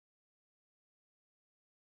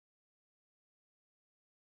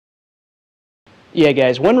Yeah,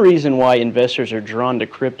 guys, one reason why investors are drawn to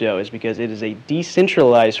crypto is because it is a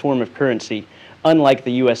decentralized form of currency, unlike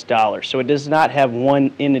the US dollar. So it does not have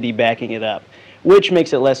one entity backing it up, which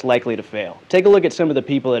makes it less likely to fail. Take a look at some of the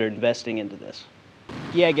people that are investing into this.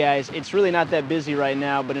 Yeah, guys, it's really not that busy right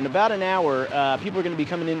now, but in about an hour, people are going to be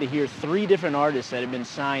coming in to hear 3 different artists that have been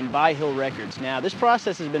signed by Hill Records. Now, this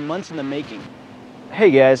process has been months in the making.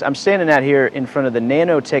 Hey, guys, I'm standing out here in front of the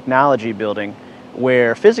Nanotechnology building,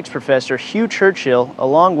 where physics professor Hugh Churchill,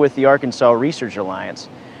 along with the Arkansas Research Alliance,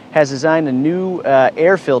 has designed a new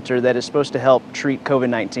air filter that is supposed to help treat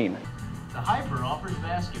COVID-19. The Hyper offers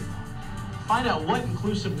basketball. Find out what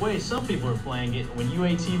inclusive ways some people are playing it when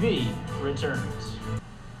UATV returns.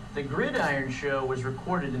 The Gridiron Show was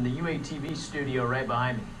recorded in the UATV studio right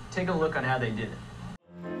behind me. Take a look on how they did it.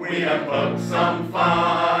 We have poked some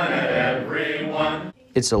fun at everyone.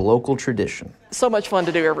 It's a local tradition. So much fun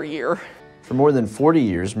to do every year. For more than 40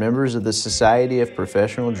 years, members of the Society of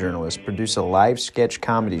Professional Journalists produce a live sketch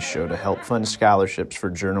comedy show to help fund scholarships for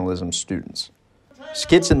journalism students.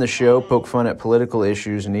 Skits in the show poke fun at political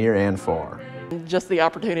issues near and far. Just the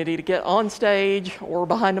opportunity to get on stage or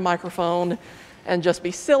behind a microphone and just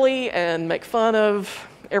be silly and make fun of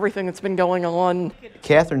everything that's been going on.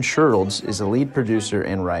 Catherine Sherrilds is a lead producer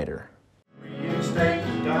and writer.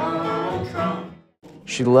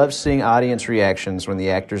 She loves seeing audience reactions when the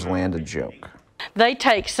actors land a joke. They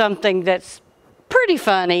take something that's pretty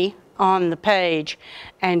funny on the page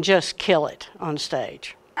and just kill it on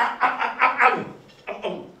stage.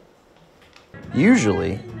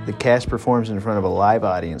 Usually, the cast performs in front of a live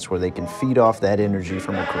audience where they can feed off that energy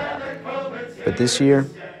from a crowd. But this year,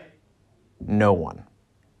 no one.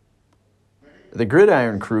 The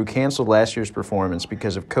Gridiron crew canceled last year's performance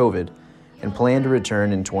because of COVID and plan to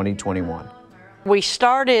return in 2021. We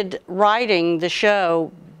started writing the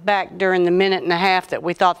show back during the minute and a half that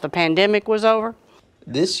we thought the pandemic was over.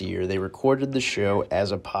 This year, they recorded the show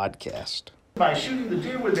as a podcast. By shooting the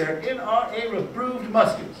deer with their NRA-approved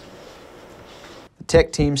muskets. The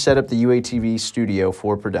tech team set up the UATV studio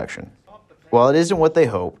for production. While it isn't what they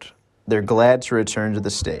hoped, they're glad to return to the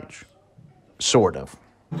stage. Sort of.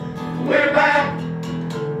 We're back,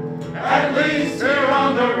 at least here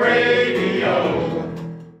on the radio.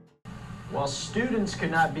 While students could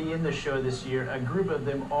not be in the show this year, a group of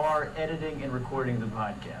them are editing and recording the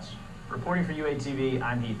podcast. Reporting for UATV,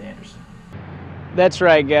 I'm Heath Anderson. That's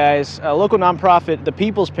right, guys. A local nonprofit, the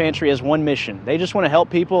People's Pantry, has one mission. They just want to help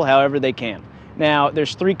people however they can. Now,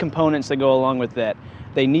 there's 3 components that go along with that.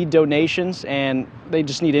 They need donations, and they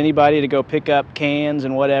just need anybody to go pick up cans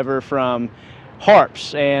and whatever from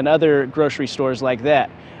Harps and other grocery stores like that.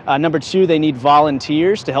 Number 2, they need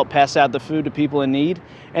volunteers to help pass out the food to people in need.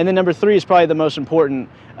 And then number 3 is probably the most important.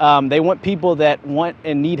 They want people that want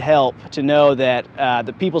and need help to know that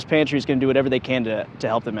the People's Pantry is going to do whatever they can to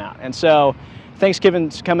help them out. And so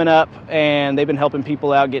Thanksgiving's coming up, and they've been helping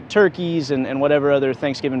people out get turkeys and whatever other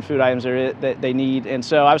Thanksgiving food items that they need. And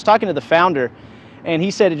so I was talking to the founder, and he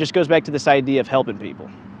said it just goes back to this idea of helping people.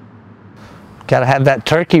 Got to have that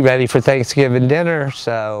turkey ready for Thanksgiving dinner,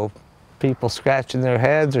 so people scratching their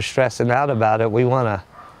heads or stressing out about it, we don't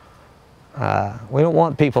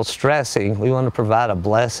want people stressing. We want to provide a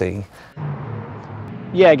blessing.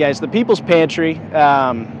 Yeah, guys, the People's Pantry,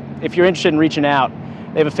 if you're interested in reaching out,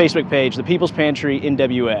 they have a Facebook page, the People's Pantry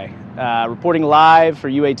NWA. Reporting live for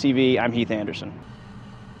UATV, I'm Heath Anderson.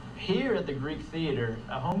 Here at the Greek Theater,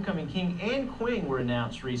 a homecoming king and queen were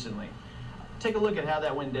announced recently. Take a look at how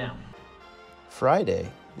that went down. Friday,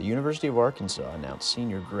 the University of Arkansas announced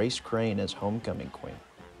senior Grace Crane as homecoming queen.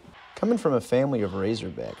 Coming from a family of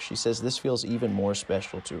Razorbacks, she says this feels even more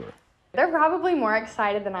special to her. They're probably more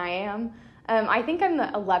excited than I am. I think I'm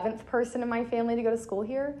the 11th person in my family to go to school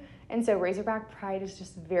here, and so Razorback pride is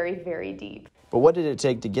just very, very deep. But what did it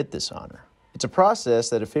take to get this honor? It's a process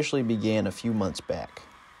that officially began a few months back.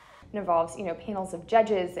 It involves, panels of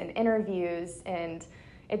judges and interviews, and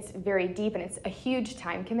it's very deep, and it's a huge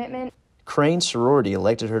time commitment. Crane's sorority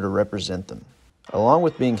elected her to represent them. Along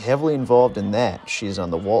with being heavily involved in that, she is on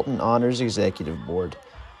the Walton Honors Executive Board,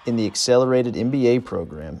 in the Accelerated MBA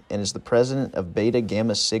program, and is the president of Beta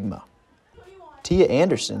Gamma Sigma. Tia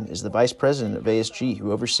Anderson is the vice president of ASG,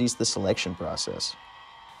 who oversees the selection process.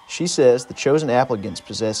 She says the chosen applicants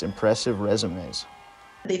possess impressive resumes.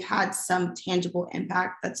 They've had some tangible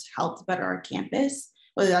impact that's helped better our campus,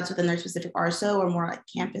 whether that's within their specific RSO or more like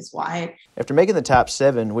campus-wide. After making the top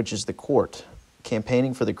 7, which is the court,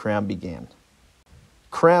 campaigning for the crown began.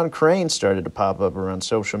 Crown Crane started to pop up around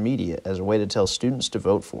social media as a way to tell students to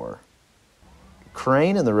vote for her.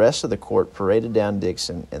 Crane and the rest of the court paraded down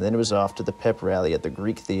Dixon, and then it was off to the pep rally at the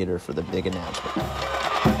Greek Theater for the big announcement.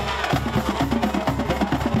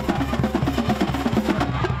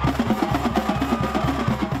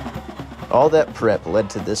 All that prep led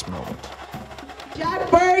to this moment. Jack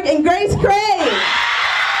Berg and Grace Craig.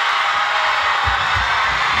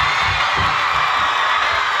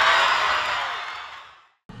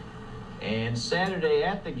 And Saturday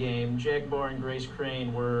at the game, Jack Barr and Grace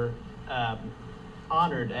Crane were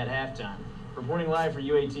honored at halftime. Reporting live for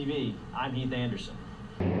UATV, I'm Heath Anderson.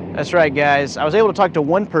 That's right, guys. I was able to talk to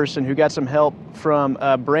one person who got some help from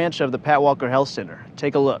a branch of the Pat Walker Health Center.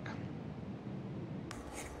 Take a look.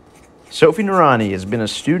 Sophie Narani has been a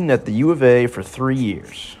student at the U of A for 3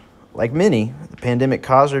 years. Like many, the pandemic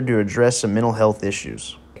caused her to address some mental health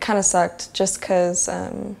issues. It kind of sucked just because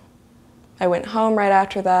I went home right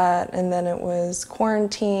after that, and then it was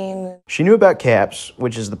quarantine. She knew about CAPS,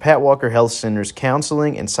 which is the Pat Walker Health Center's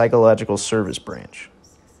Counseling and Psychological Service branch.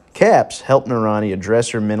 CAPS helped Narani address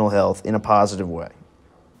her mental health in a positive way.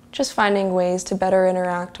 Just finding ways to better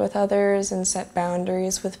interact with others and set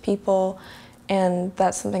boundaries with people, and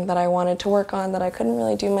that's something that I wanted to work on that I couldn't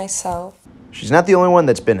really do myself. She's not the only one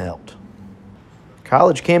that's been helped.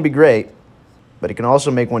 College can be great, but it can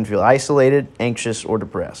also make one feel isolated, anxious, or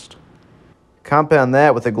depressed. Compound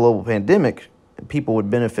that with a global pandemic, and people would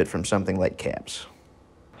benefit from something like CAPS.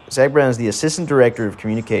 Zach Brown is the Assistant Director of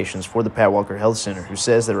Communications for the Pat Walker Health Center, who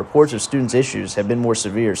says that reports of students' issues have been more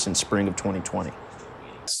severe since spring of 2020.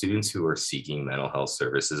 Students who are seeking mental health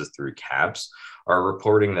services through CAPS are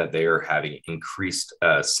reporting that they are having increased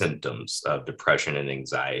symptoms of depression and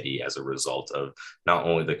anxiety as a result of not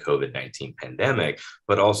only the COVID-19 pandemic,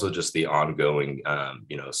 but also just the ongoing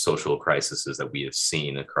social crises that we have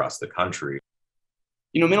seen across the country.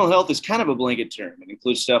 Mental health is kind of a blanket term. It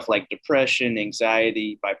includes stuff like depression,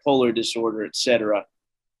 anxiety, bipolar disorder, etc.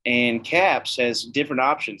 And CAPS has different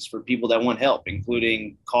options for people that want help,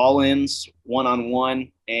 including call-ins,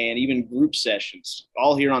 one-on-one, and even group sessions,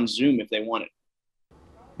 all here on Zoom if they want it.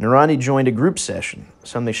 Narani joined a group session,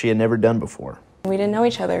 something she had never done before. We didn't know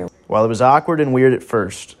each other. While it was awkward and weird at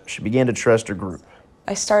first, she began to trust her group.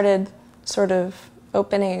 I started sort of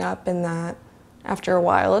opening up in that after a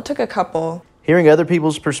while. It took a couple. Hearing other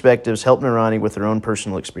people's perspectives helped Narani with her own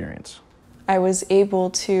personal experience. I was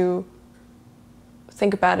able to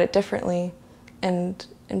think about it differently and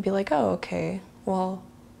be like, oh, okay, well,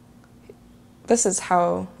 this is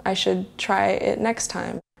how I should try it next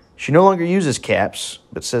time. She no longer uses CAPS,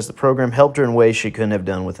 but says the program helped her in ways she couldn't have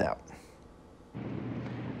done without.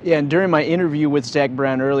 Yeah, and during my interview with Zach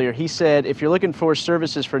Brown earlier, he said if you're looking for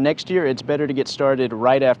services for next year, it's better to get started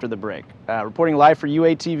right after the break. Reporting live for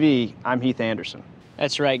UATV, I'm Heath Anderson.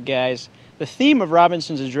 That's right, guys. The theme of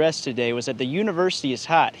Robinson's address today was that the university is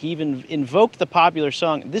hot. He even invoked the popular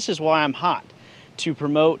song, "This Is Why I'm Hot," to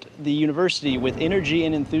promote the university with energy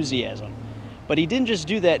and enthusiasm. But he didn't just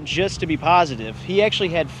do that just to be positive. He actually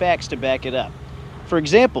had facts to back it up. For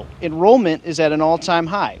example, enrollment is at an all-time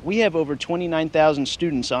high. We have over 29,000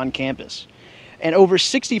 students on campus. And over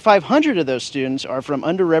 6,500 of those students are from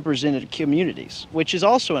underrepresented communities, which is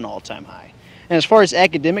also an all-time high. And as far as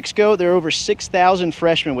academics go, there are over 6,000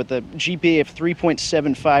 freshmen with a GPA of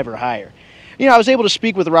 3.75 or higher. I was able to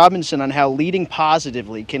speak with Robinson on how leading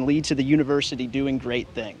positively can lead to the university doing great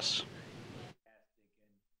things.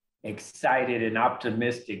 Excited and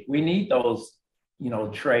optimistic. We need those,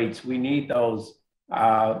 traits. We need those,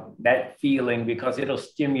 that feeling, because it'll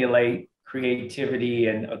stimulate creativity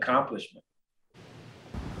and accomplishment.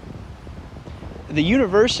 The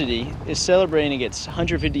university is celebrating its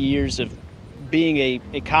 150 years of being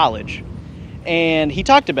a college, and he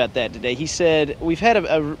talked about that today. He said, we've had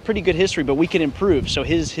a pretty good history, but we can improve. So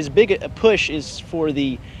his big push is for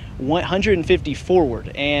the 150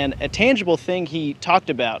 forward, and a tangible thing he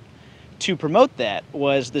talked about to promote that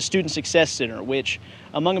was the Student Success Center, which,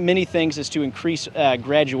 among many things, is to increase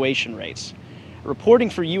graduation rates. Reporting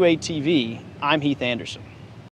for UATV, I'm Heath Anderson.